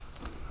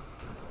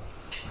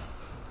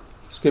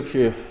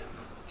Scripture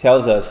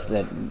tells us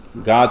that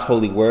God's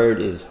holy word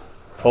is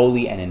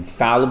holy and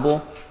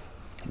infallible,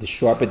 it is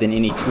sharper than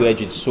any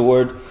two-edged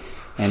sword.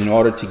 And in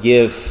order to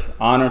give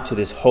honor to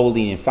this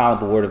holy and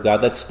infallible word of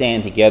God, let's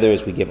stand together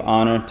as we give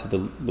honor to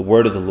the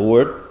word of the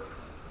Lord.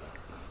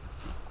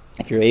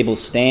 If you're able,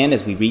 stand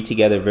as we read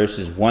together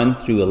verses 1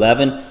 through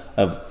 11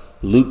 of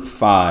Luke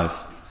 5.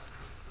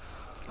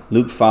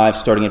 Luke 5,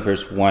 starting at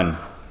verse 1.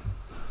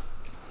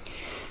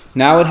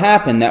 Now it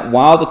happened that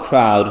while the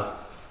crowd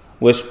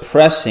was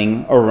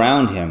pressing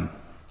around him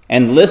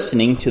and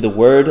listening to the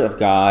word of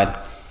God,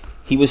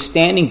 he was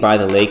standing by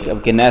the lake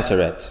of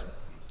Gennesaret.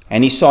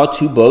 And he saw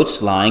two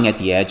boats lying at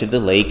the edge of the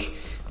lake,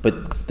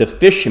 but the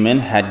fishermen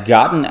had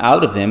gotten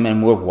out of them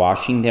and were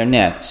washing their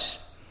nets.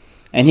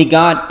 And he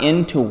got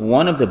into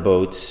one of the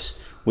boats,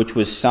 which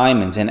was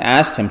Simon's, and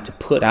asked him to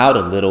put out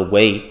a little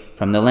way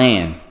from the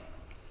land.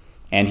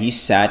 And he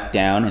sat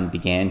down and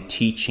began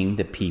teaching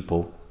the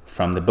people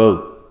from the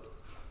boat.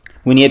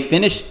 When he had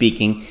finished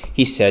speaking,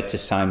 he said to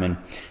Simon,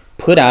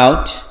 "Put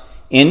out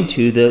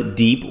into the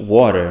deep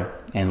water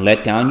and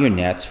let down your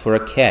nets for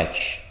a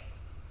catch."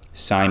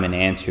 Simon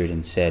answered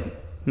and said,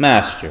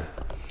 "Master,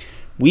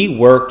 we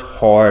worked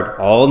hard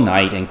all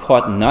night and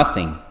caught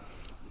nothing,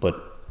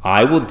 but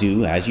I will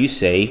do as you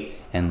say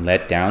and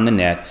let down the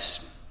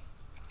nets."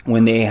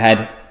 When they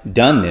had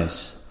done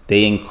this,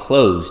 they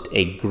enclosed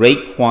a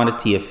great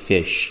quantity of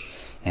fish,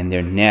 and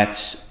their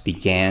nets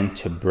began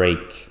to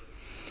break.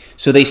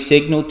 So they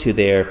signaled to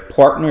their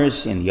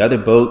partners in the other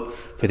boat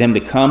for them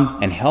to come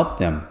and help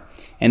them.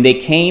 And they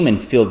came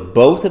and filled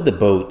both of the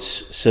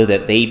boats so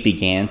that they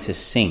began to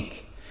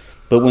sink.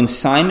 But when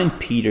Simon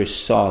Peter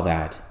saw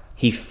that,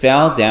 he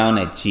fell down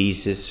at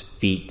Jesus'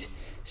 feet,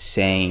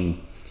 saying,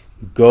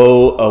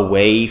 "Go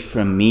away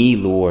from me,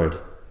 Lord,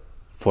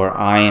 for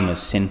I am a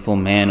sinful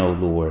man, O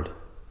Lord."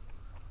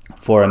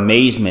 For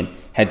amazement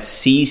had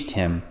seized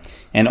him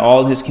and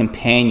all his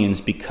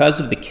companions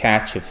because of the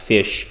catch of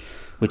fish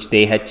which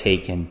they had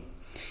taken.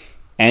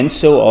 And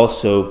so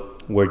also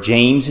were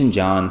James and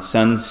John,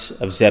 sons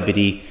of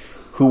Zebedee,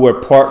 who were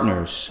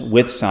partners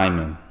with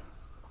Simon.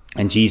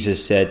 And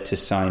Jesus said to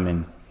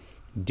Simon,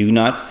 "Do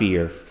not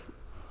fear.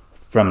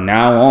 From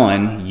now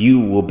on you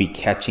will be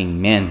catching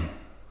men."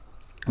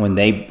 When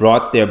they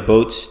brought their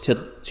boats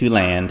to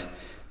land,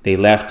 they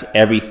left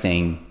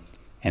everything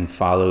and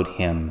followed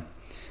him.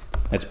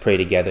 Let's pray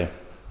together.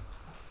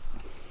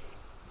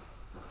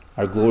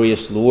 Our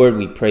glorious Lord,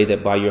 we pray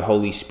that by your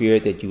Holy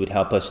Spirit that you would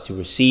help us to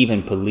receive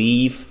and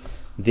believe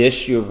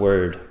this, your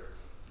word.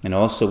 And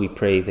also we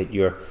pray that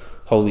your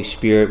Holy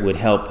Spirit would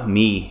help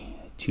me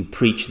to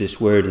preach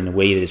this word in a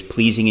way that is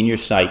pleasing in your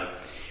sight.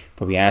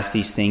 For we ask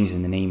these things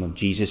in the name of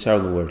Jesus our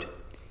Lord.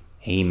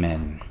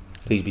 Amen.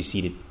 Please be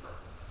seated.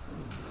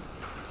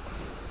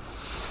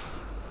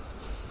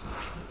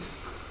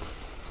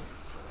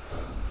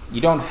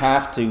 You don't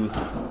have to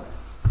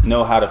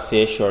know how to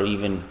fish or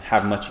even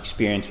have much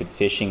experience with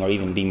fishing or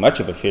even be much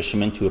of a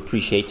fisherman to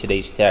appreciate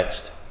today's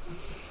text.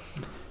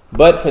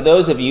 But for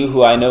those of you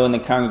who I know in the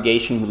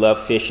congregation who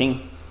love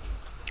fishing,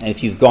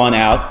 if you've gone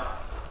out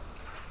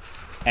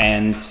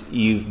and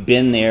you've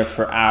been there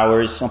for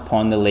hours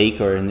upon the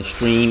lake or in the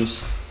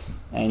streams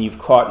and you've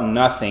caught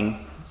nothing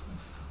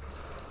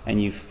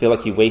and you feel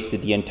like you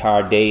wasted the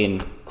entire day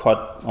and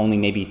caught only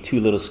maybe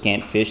two little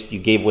scant fish you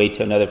gave away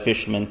to another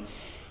fisherman,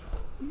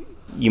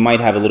 you might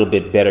have a little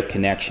bit better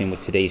connection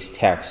with today's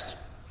text.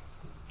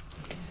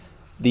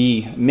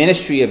 The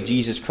ministry of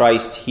Jesus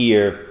Christ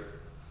here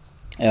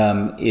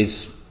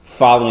is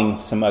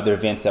following some other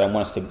events that I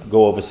want us to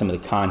go over some of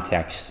the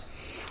context.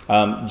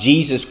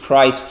 Jesus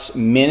Christ's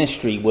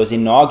ministry was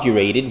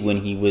inaugurated when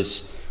he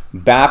was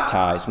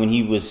baptized, when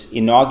he was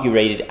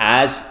inaugurated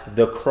as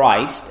the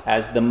Christ,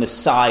 as the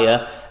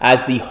Messiah,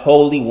 as the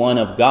Holy One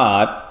of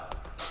God.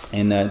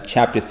 In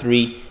chapter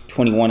 3,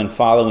 21 and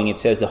following, it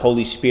says, "The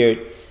Holy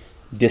Spirit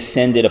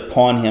descended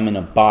upon him in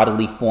a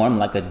bodily form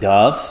like a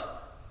dove.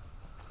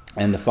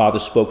 And the Father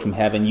spoke from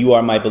heaven, 'You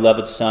are my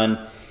beloved Son,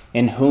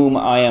 in whom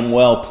I am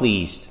well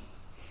pleased.'"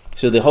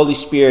 So the Holy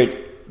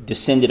Spirit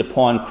descended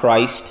upon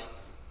Christ,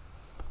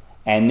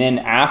 and then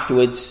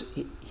afterwards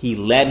he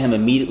led him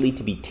immediately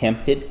to be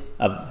tempted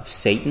of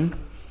Satan.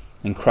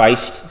 And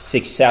Christ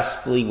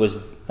successfully was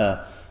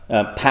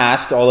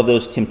past all of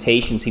those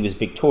temptations. He was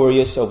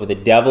victorious over the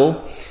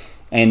devil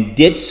and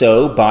did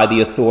so by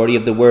the authority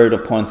of the word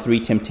upon 3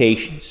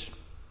 temptations.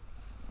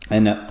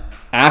 And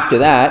after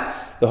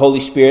that, the Holy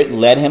Spirit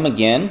led him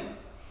again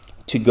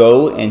to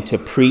go and to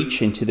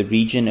preach into the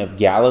region of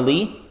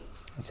Galilee.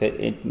 It's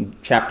in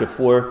chapter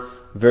 4,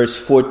 verse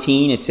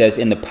 14, it says,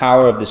 "In the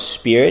power of the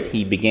Spirit,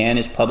 he began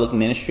his public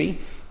ministry,"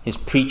 his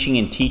preaching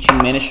and teaching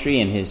ministry,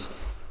 and his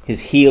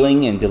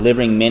healing and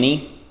delivering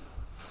many.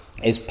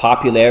 His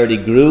popularity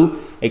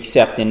grew,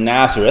 except in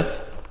Nazareth,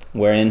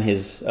 wherein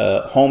his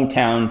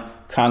hometown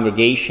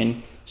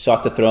congregation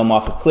sought to throw him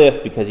off a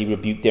cliff because he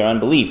rebuked their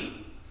unbelief.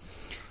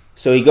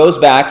 So he goes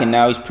back, and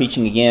now he's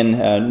preaching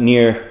again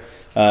near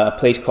a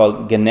place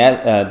called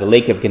the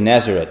Lake of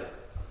Gennesaret.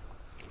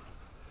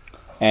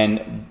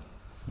 And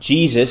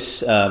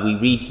Jesus, we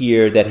read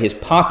here that his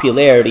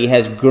popularity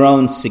has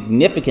grown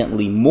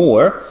significantly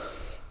more.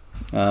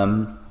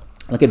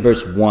 Look at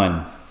verse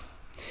 1.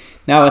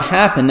 Now it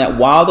happened that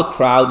while the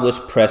crowd was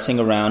pressing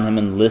around him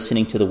and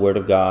listening to the word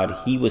of God,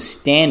 he was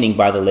standing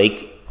by the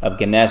lake of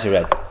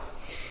Gennesaret.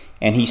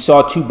 And he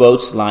saw two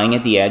boats lying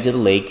at the edge of the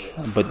lake,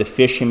 but the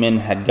fishermen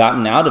had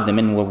gotten out of them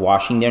and were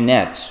washing their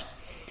nets.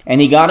 And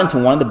he got into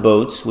one of the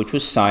boats, which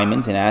was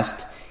Simon's, and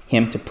asked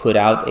him to put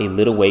out a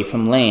little way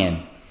from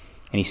land.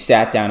 And he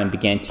sat down and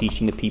began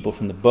teaching the people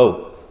from the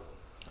boat.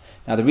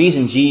 Now the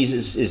reason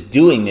Jesus is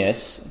doing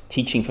this,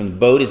 teaching from the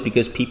boat, is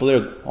because people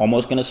are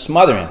almost going to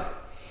smother him.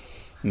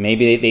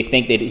 Maybe they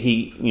think that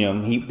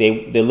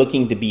they're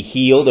looking to be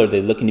healed, or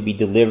they're looking to be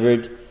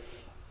delivered.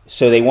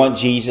 So they want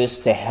Jesus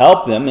to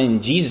help them,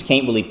 and Jesus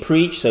can't really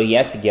preach, so he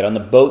has to get on the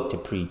boat to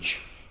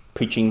preach,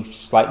 preaching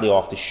slightly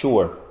off the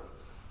shore.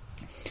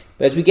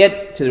 But as we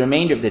get to the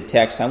remainder of the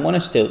text, I want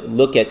us to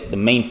look at the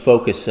main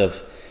focus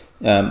of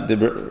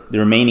the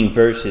remaining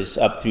verses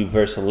up through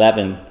verse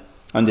 11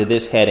 under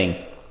this heading,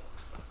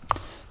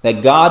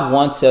 that God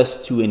wants us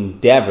to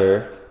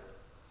endeavor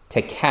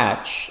to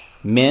catch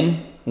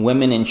men,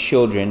 women, and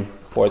children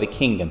for the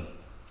kingdom.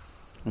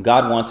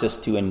 God wants us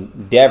to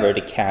endeavor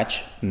to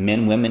catch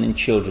men, women, and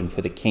children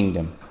for the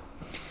kingdom.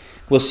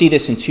 We'll see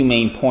this in two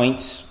main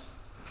points.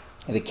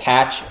 The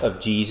catch of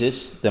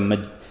Jesus,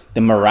 the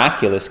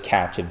miraculous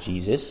catch of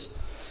Jesus.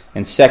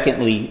 And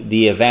secondly,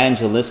 the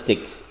evangelistic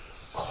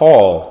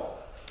call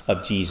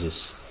of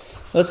Jesus.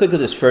 Let's look at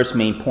this first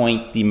main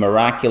point, the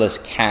miraculous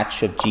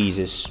catch of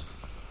Jesus.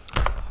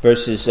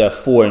 Verses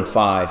 4 and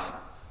 5.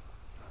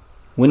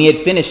 When he had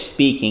finished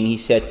speaking, he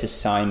said to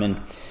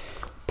Simon,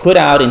 "Put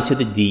out into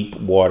the deep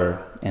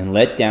water and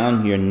let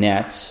down your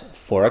nets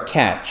for a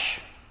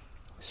catch."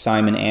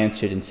 Simon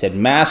answered and said,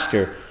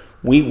 "Master,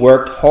 we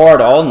worked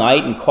hard all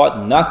night and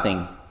caught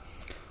nothing,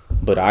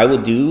 but I will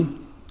do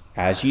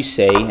as you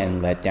say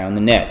and let down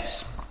the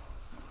nets."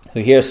 So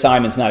here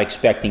Simon's not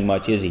expecting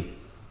much, is he?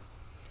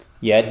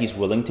 Yet he's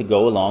willing to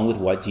go along with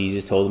what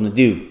Jesus told him to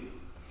do.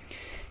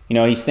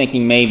 He's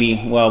thinking maybe,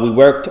 we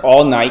worked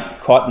all night,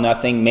 caught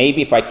nothing.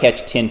 Maybe if I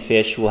catch 10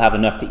 fish, we'll have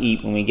enough to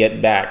eat when we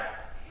get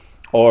back.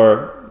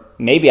 Or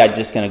maybe I'm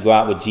just going to go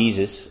out with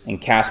Jesus and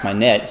cast my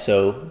net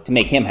to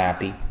make him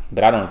happy.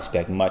 But I don't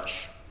expect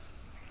much.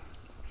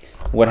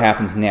 What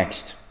happens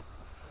next?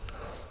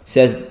 It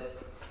says,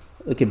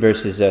 look at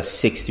verses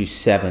 6 through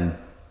 7.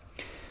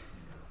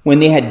 When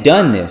they had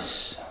done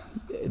this,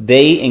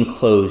 they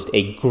enclosed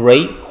a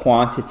great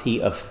quantity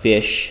of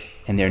fish,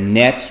 and their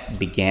nets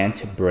began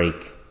to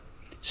break,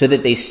 so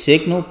that they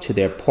signaled to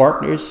their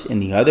partners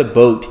in the other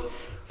boat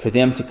for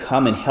them to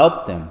come and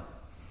help them.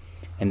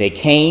 And they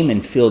came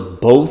and filled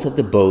both of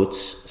the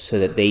boats so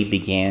that they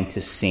began to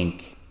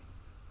sink.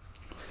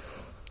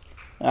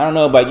 I don't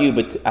know about you,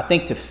 but I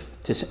think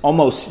to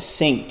almost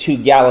sink 2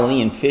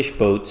 Galilean fish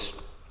boats,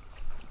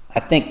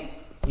 I think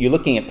you're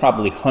looking at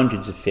probably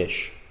hundreds of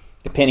fish,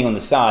 depending on the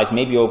size,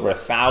 maybe over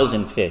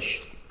 1,000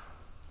 fish.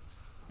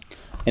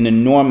 An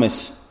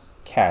enormous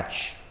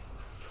catch.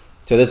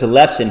 So there's a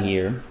lesson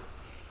here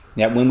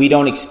that when we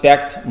don't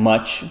expect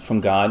much from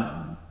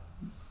God,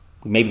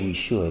 maybe we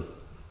should.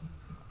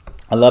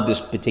 I love this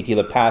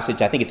particular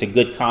passage. I think it's a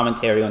good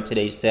commentary on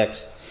today's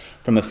text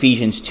from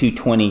Ephesians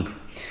 2:20,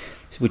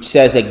 which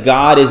says that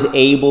God is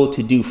able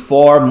to do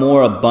far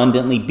more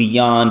abundantly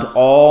beyond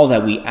all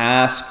that we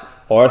ask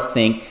or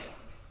think,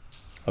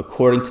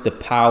 according to the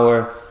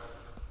power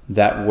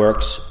that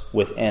works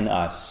within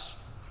us.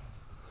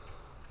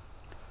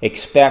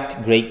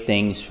 Expect great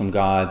things from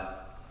God.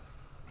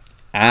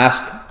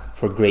 Ask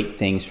for great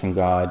things from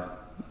God.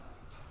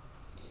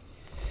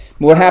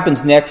 But what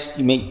happens next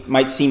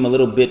might seem a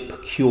little bit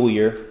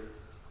peculiar.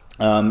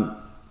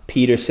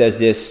 Peter says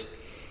this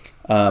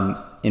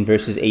in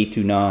verses 8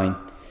 through 9.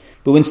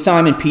 But when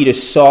Simon Peter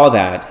saw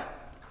that,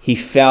 he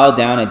fell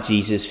down at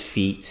Jesus'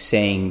 feet,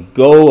 saying,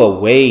 "Go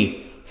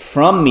away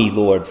from me,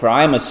 Lord, for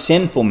I am a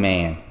sinful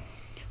man."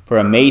 For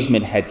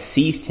amazement had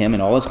seized him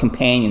and all his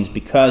companions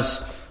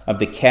because of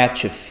the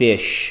catch of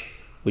fish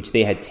which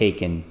they had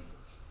taken.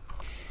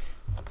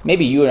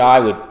 Maybe you and I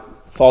would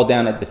fall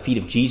down at the feet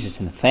of Jesus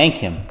and thank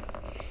him.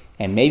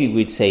 And maybe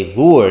we'd say,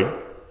 "Lord,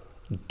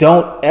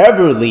 don't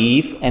ever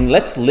leave, and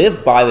let's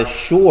live by the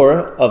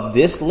shore of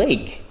this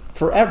lake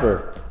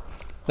forever.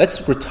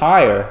 Let's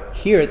retire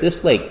here at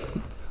this lake.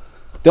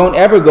 Don't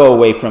ever go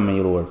away from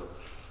me, Lord."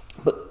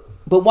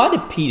 But why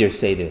did Peter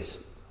say this?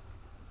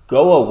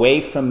 "Go away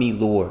from me,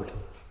 Lord,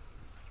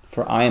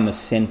 for I am a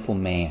sinful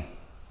man."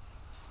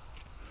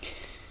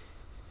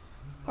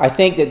 I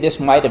think that this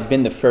might have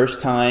been the first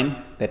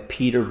time that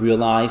Peter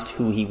realized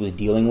who he was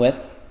dealing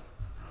with.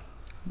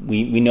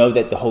 We know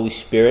that the Holy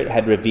Spirit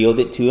had revealed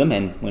it to him,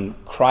 and when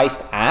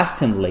Christ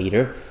asked him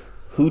later,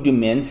 "Who do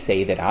men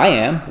say that I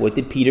am?" what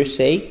did Peter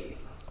say?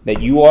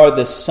 That you are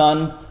the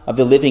Son of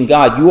the living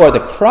God. You are the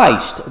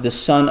Christ, the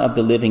Son of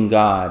the living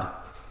God.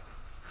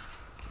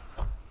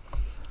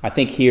 I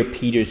think here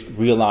Peter's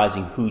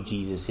realizing who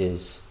Jesus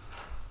is.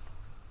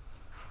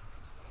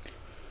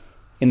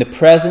 in the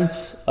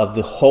presence of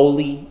the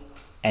holy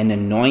and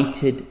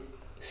anointed,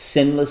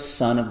 sinless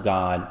Son of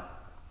God,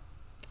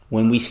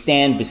 when we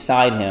stand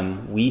beside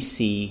him, we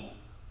see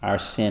our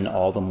sin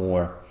all the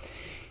more.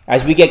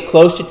 As we get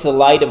closer to the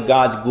light of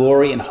God's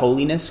glory and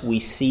holiness, we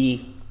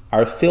see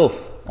our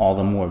filth all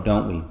the more,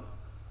 don't we?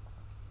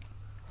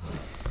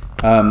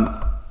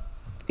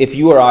 If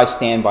you or I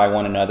stand by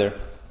one another,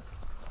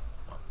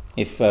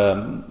 if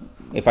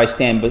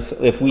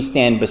we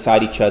stand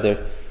beside each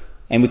other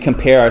and we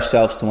compare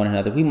ourselves to one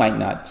another, we might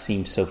not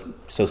seem so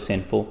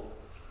sinful.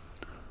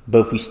 But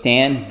if we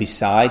stand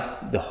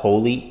beside the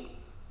holy,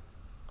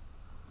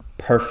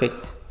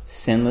 perfect,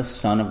 sinless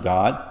Son of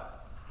God,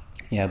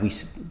 I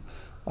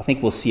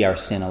think we'll see our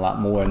sin a lot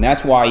more. And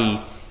that's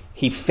why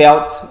he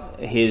felt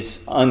his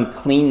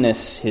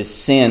uncleanness, his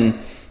sin,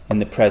 in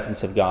the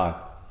presence of God.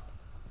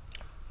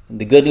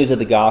 The good news of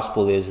the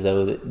gospel is,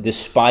 though, that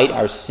despite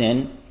our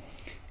sin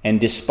and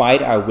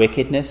despite our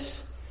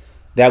wickedness,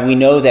 that we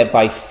know that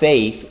by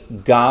faith,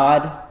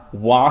 God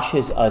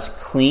washes us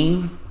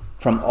clean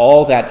from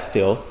all that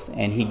filth,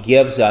 and he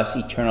gives us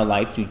eternal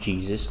life through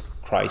Jesus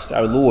Christ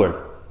our Lord.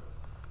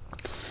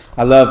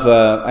 I love,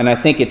 and I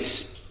think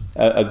it's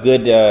a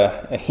good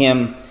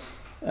hymn,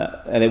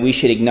 and that we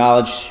should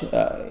acknowledge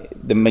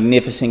the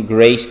magnificent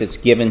grace that's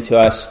given to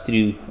us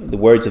through the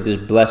words of this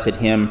blessed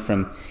hymn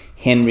from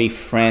Henry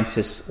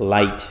Francis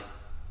Light.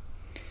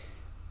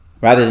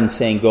 Rather than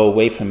saying, "Go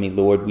away from me,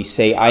 Lord," we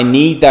say, "I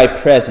need thy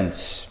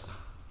presence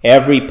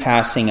every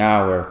passing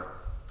hour.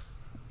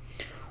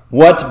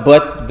 What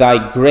but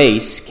thy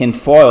grace can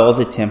foil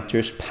the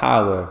tempter's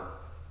power?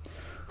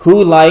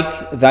 Who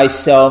like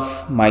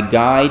thyself my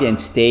guide and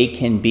stay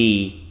can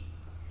be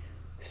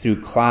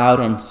through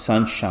cloud and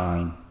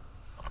sunshine?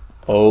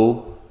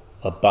 Oh,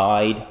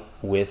 abide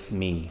with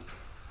me."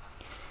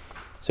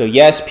 So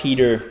yes,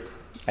 Peter,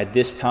 at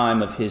this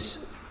time of his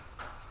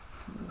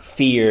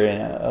fear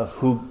of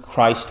who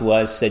Christ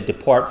was, said,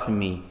 "Depart from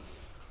me."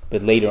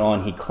 But later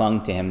on, he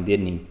clung to him,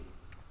 didn't he?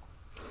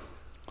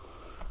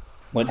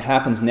 What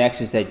happens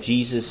next is that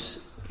Jesus,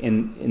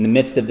 in the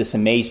midst of this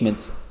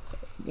amazement,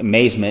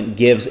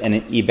 gives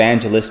an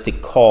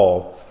evangelistic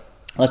call.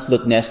 Let's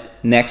look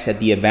next at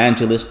the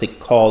evangelistic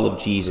call of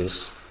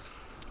Jesus.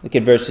 Look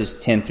at verses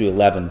 10 through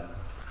 11.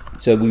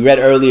 So we read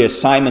earlier,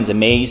 Simon's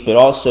amazed, but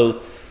also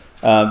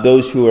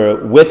those who are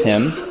with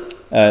him.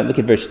 Look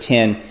at verse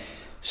 10.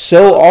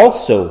 So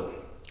also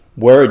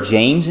were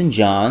James and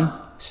John,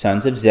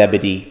 sons of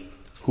Zebedee,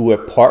 who were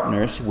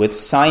partners with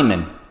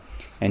Simon.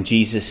 And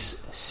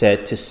Jesus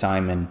said to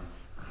Simon,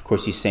 of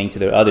course he's saying to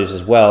the others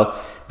as well,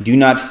 "Do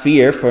not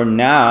fear, for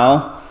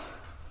now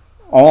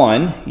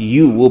on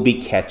you will be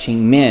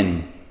catching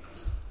men."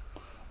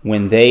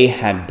 When they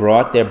had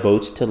brought their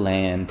boats to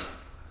land,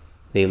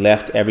 they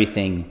left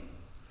everything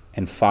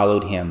and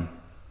followed him.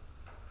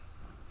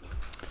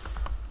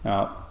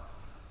 Now,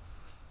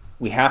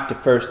 we have to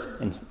first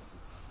and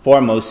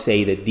foremost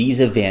say that these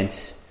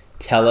events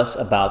tell us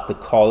about the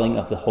calling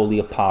of the holy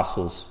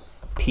apostles,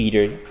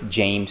 Peter,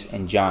 James,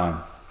 and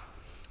John.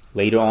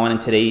 Later on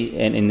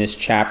in this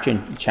chapter,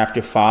 in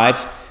chapter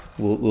 5,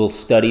 we'll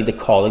study the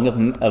calling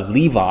of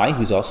Levi,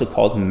 who's also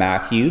called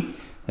Matthew.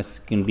 That's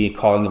going to be a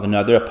calling of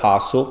another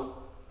apostle.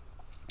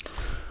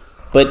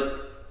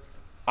 But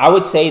I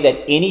would say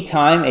that any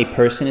time a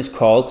person is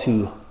called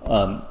to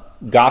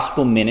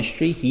gospel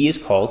ministry, he is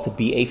called to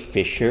be a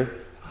fisher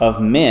of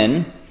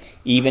men,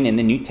 even in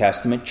the New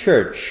Testament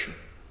church.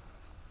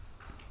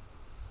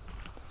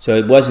 So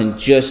it wasn't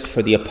just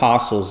for the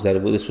apostles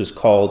that this was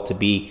called to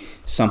be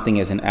something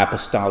as an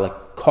apostolic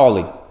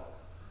calling.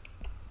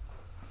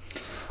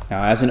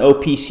 Now, as an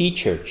OPC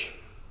church,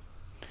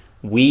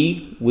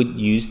 we would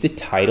use the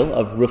title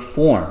of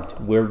Reformed.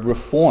 We're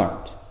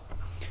Reformed.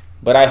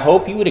 But I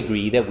hope you would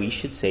agree that we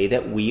should say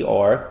that we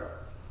are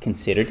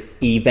considered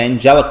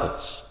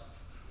evangelicals.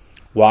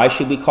 Why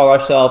should we call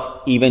ourselves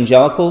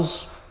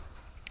evangelicals?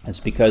 It's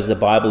because the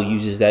Bible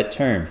uses that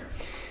term.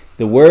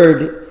 The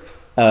word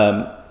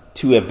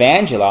to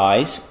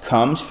evangelize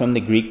comes from the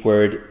Greek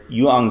word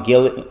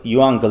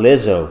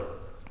euangelizo,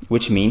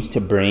 which means to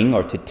bring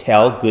or to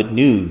tell good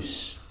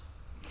news.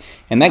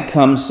 And that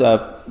comes,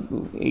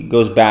 it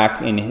goes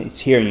back, and it's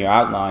here in your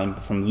outline,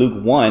 from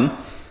Luke 1.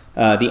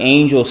 The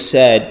angel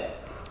said,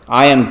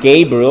 "I am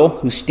Gabriel,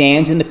 who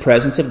stands in the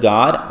presence of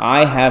God.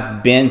 I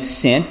have been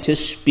sent to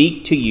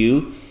speak to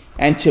you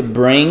and to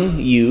bring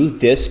you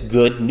this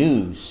good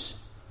news."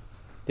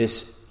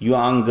 This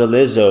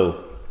euangelizo,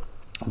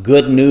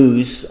 good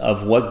news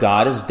of what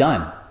God has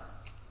done.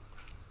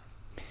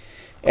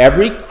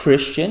 Every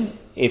Christian,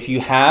 if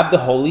you have the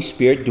Holy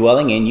Spirit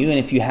dwelling in you, and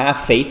if you have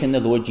faith in the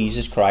Lord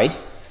Jesus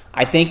Christ,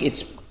 I think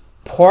it's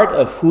part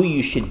of who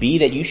you should be,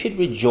 that you should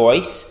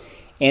rejoice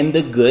in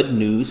the good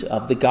news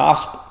of the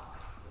gospel.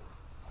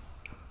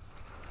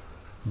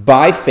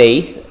 By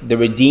faith, the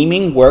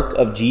redeeming work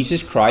of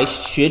Jesus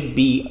Christ should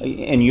be,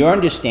 in your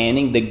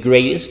understanding, the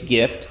greatest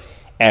gift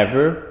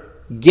ever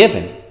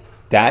given.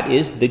 That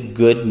is the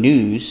good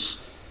news.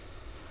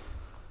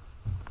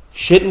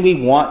 Shouldn't we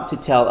want to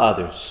tell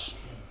others?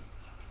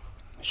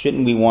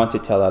 Shouldn't we want to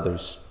tell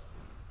others?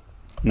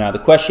 Now, the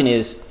question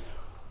is,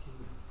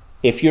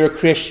 if you're a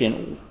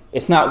Christian,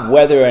 it's not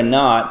whether or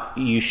not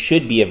you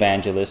should be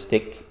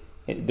evangelistic,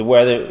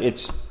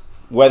 it's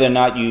whether or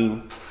not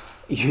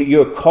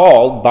you're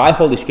called by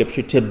Holy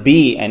Scripture to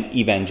be an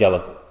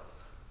evangelical.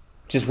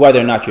 Just whether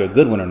or not you're a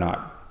good one or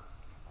not.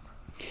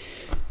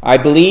 I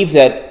believe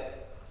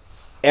that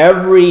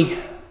every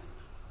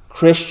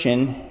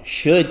Christian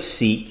should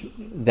seek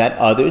that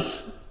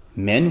others,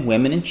 men,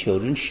 women, and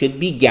children, should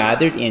be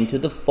gathered into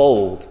the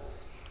fold.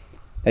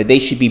 That they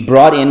should be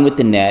brought in with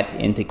the net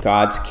into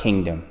God's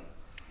kingdom.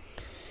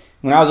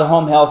 When I was a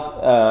home health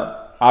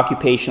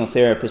occupational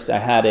therapist, I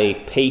had a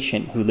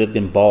patient who lived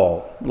in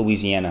Ball,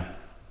 Louisiana.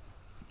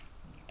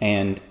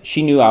 And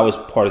she knew I was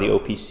part of the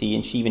OPC,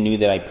 and she even knew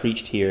that I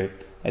preached here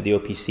at the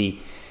OPC.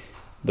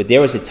 But there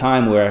was a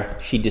time where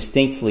she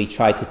distinctly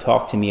tried to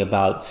talk to me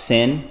about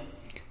sin,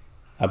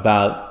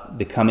 about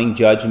the coming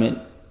judgment,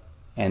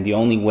 and the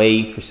only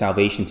way for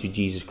salvation through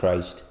Jesus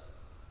Christ.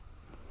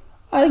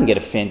 I didn't get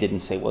offended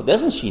and say, well,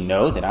 doesn't she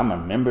know that I'm a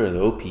member of the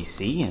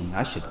OPC and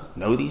I should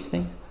know these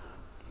things?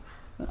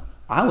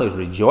 I was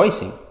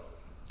rejoicing.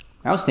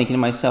 I was thinking to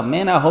myself,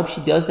 man, I hope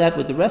she does that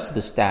with the rest of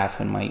the staff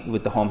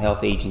with the home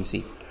health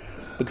agency.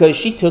 Because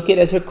she took it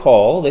as her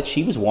call that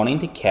she was wanting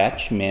to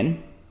catch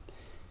men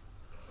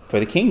for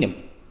the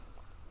kingdom.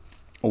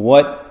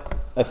 What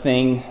a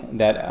thing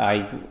that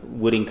I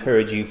would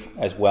encourage you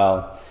as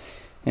well.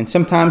 And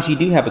sometimes you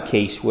do have a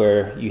case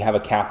where you have a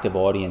captive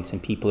audience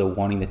and people are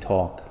wanting to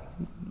talk.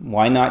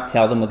 Why not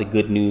tell them of the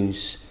good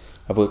news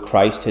of what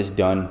Christ has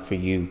done for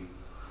you?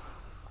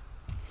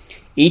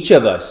 Each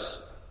of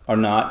us are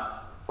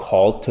not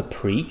called to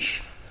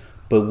preach,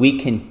 but we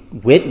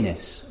can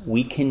witness.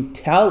 We can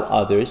tell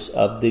others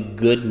of the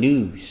good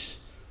news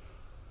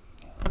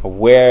of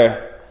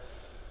where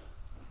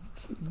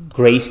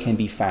grace can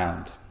be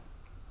found.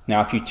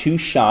 Now, if you're too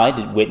shy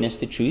to witness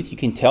the truth, you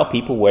can tell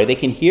people where they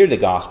can hear the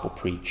gospel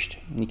preached.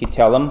 And you can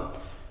tell them,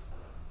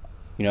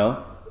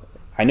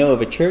 I know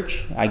of a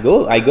church, I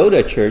go to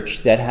a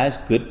church that has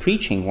good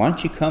preaching. Why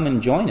don't you come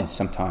and join us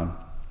sometime?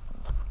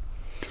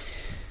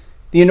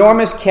 The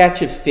enormous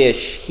catch of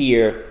fish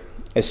here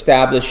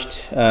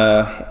established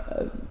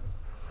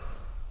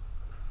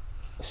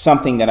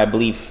something that I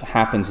believe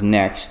happens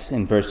next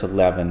in verse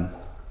 11.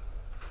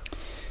 It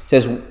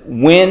says,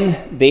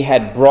 when they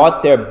had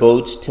brought their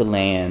boats to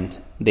land,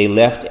 they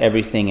left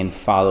everything and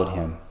followed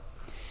him.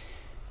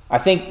 I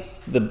think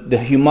the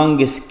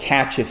humongous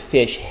catch of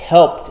fish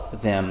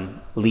helped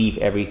them leave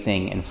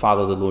everything and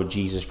follow the Lord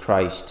Jesus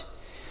Christ.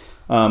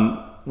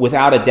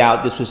 Without a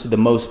doubt, this was the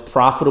most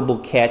profitable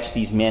catch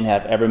these men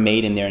have ever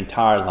made in their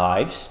entire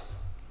lives.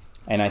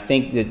 And I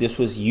think that this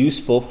was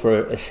useful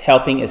for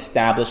helping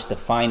establish the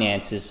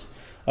finances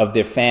of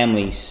their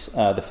families,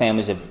 the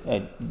families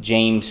of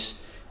James,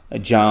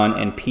 John,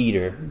 and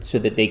Peter, so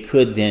that they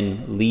could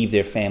then leave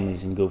their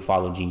families and go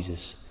follow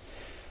Jesus.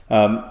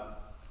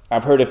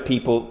 I've heard of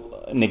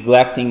people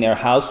neglecting their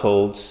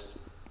households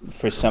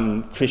for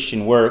some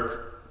Christian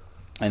work.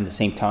 And at the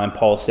same time,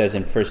 Paul says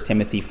in 1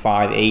 Timothy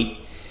 5:8,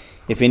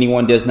 if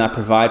anyone does not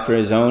provide for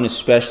his own,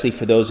 especially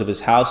for those of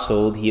his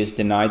household, he has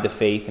denied the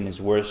faith and is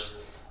worse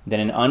than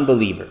an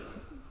unbeliever.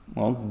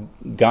 Well,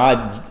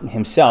 God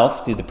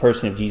himself, through the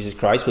person of Jesus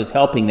Christ, was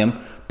helping them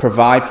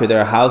provide for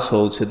their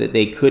household so that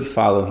they could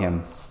follow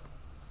him.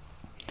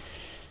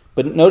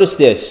 But notice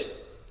this.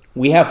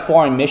 We have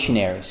foreign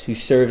missionaries who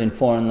serve in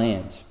foreign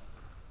lands.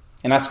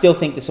 And I still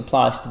think this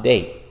applies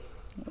today.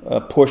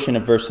 A portion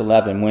of verse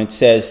 11 when it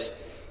says,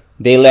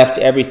 they left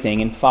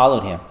everything and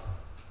followed him.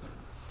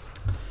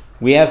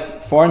 We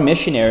have foreign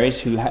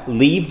missionaries who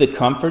leave the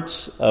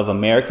comforts of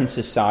American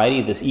society,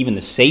 even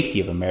the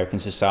safety of American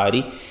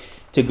society,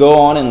 to go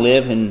on and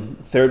live in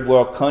third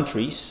world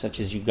countries such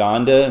as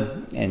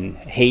Uganda and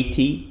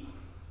Haiti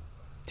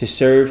to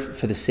serve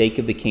for the sake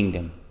of the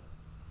kingdom.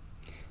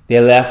 They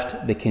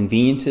left the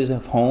conveniences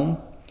of home.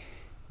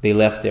 They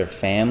left their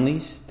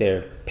families,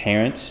 their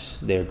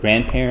parents, their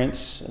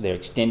grandparents, their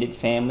extended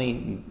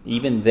family.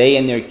 Even they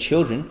and their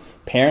children,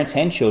 parents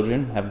and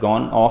children, have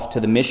gone off to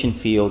the mission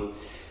field.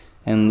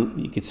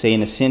 And you could say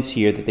in a sense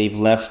here that they've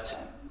left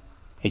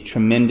a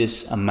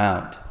tremendous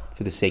amount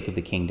for the sake of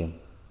the kingdom.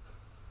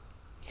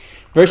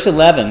 Verse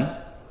 11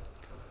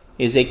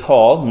 is a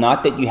call,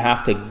 not that you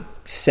have to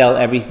sell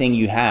everything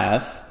you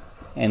have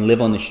and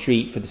live on the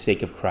street for the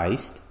sake of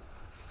Christ,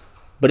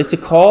 but it's a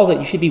call that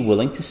you should be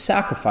willing to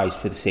sacrifice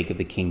for the sake of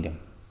the kingdom.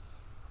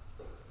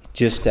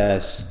 Just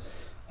as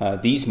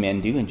these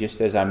men do and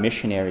just as our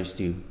missionaries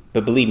do.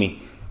 But believe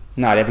me,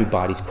 not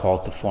everybody's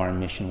called to foreign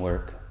mission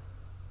work.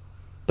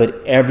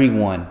 But every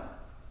one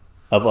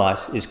of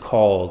us is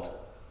called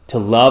to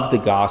love the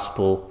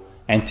gospel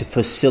and to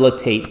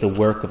facilitate the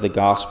work of the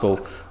gospel,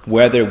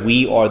 whether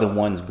we are the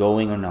ones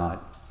going or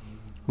not.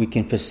 We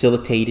can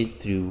facilitate it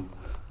through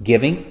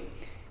giving.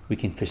 We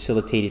can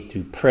facilitate it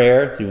through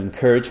prayer, through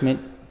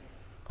encouragement,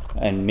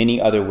 and many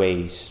other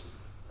ways.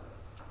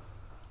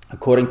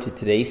 According to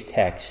today's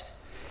text,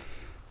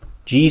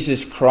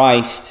 Jesus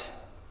Christ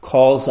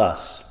calls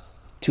us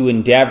to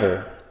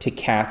endeavor to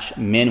catch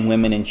men,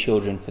 women, and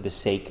children for the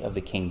sake of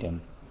the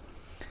kingdom.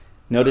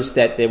 Notice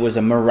that there was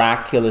a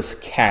miraculous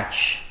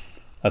catch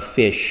of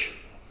fish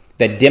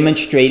that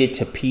demonstrated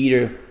to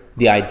Peter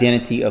the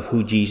identity of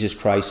who Jesus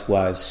Christ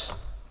was.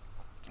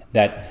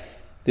 That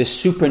this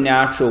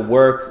supernatural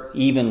work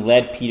even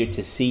led Peter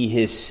to see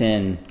his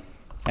sin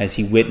as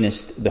he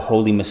witnessed the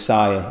Holy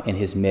Messiah in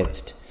his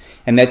midst.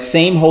 And that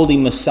same Holy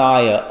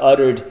Messiah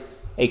uttered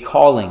a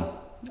calling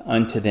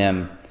unto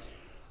them.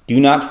 Do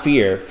not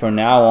fear, for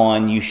now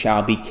on you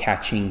shall be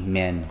catching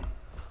men.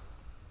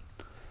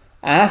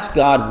 Ask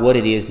God what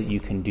it is that you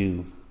can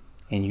do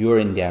in your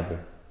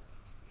endeavor.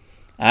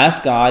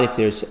 Ask God if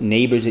there's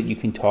neighbors that you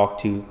can talk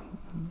to.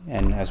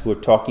 And as we're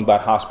talking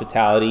about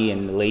hospitality,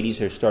 and the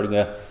ladies are starting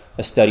a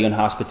study on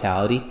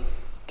hospitality,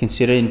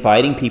 consider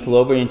inviting people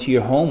over into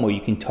your home where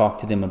you can talk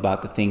to them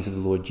about the things of the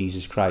Lord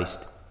Jesus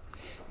Christ.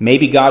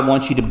 Maybe God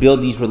wants you to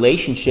build these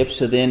relationships,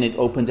 so then it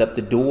opens up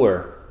the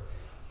door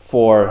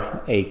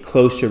for a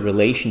closer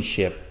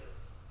relationship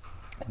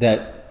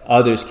that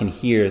others can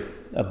hear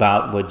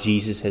about what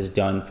Jesus has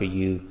done for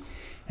you,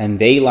 and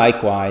they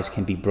likewise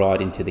can be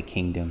brought into the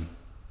kingdom.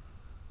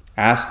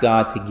 Ask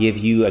God to give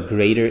you a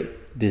greater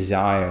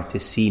desire to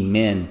see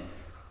men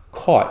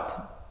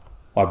caught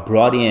or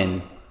brought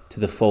in to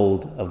the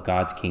fold of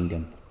God's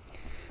kingdom.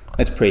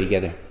 Let's pray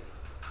together.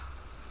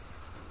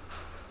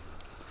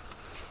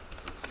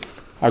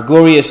 Our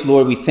glorious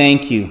Lord, we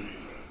thank you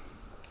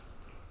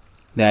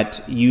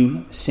that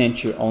you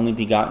sent your only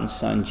begotten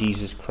Son,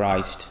 Jesus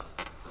Christ.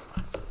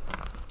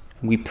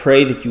 We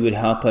pray that you would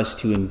help us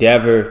to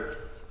endeavor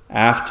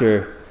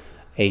after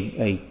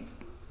a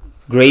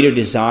greater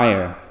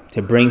desire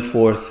to bring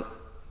forth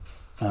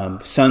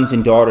sons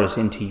and daughters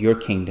into your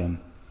kingdom.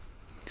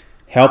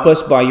 Help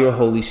us by your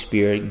Holy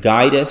Spirit.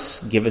 Guide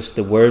us. Give us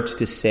the words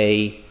to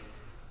say.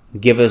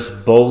 Give us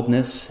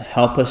boldness.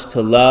 Help us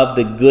to love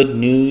the good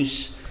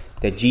news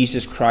that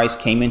Jesus Christ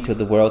came into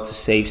the world to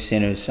save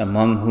sinners,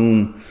 among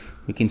whom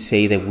we can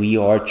say that we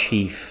are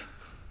chief.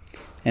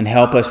 And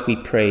help us, we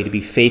pray, to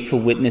be faithful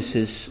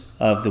witnesses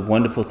of the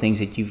wonderful things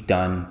that you've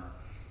done.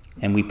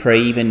 And we pray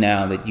even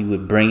now that you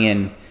would bring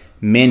in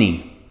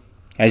many.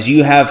 As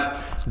you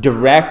have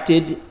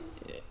directed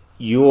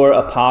your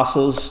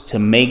apostles to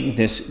make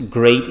this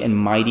great and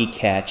mighty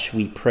catch,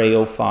 we pray,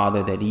 O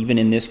Father, that even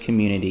in this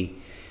community,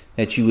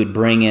 that you would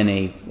bring in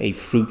a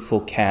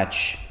fruitful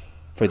catch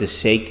for the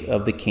sake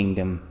of the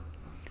kingdom.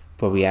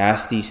 For we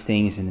ask these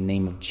things in the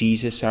name of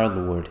Jesus our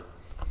Lord.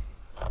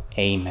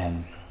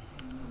 Amen.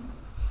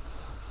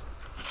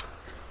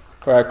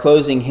 For our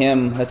closing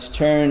hymn, let's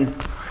turn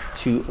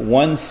to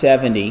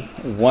 170.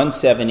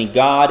 170,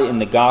 God in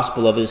the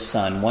Gospel of His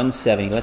Son. 170.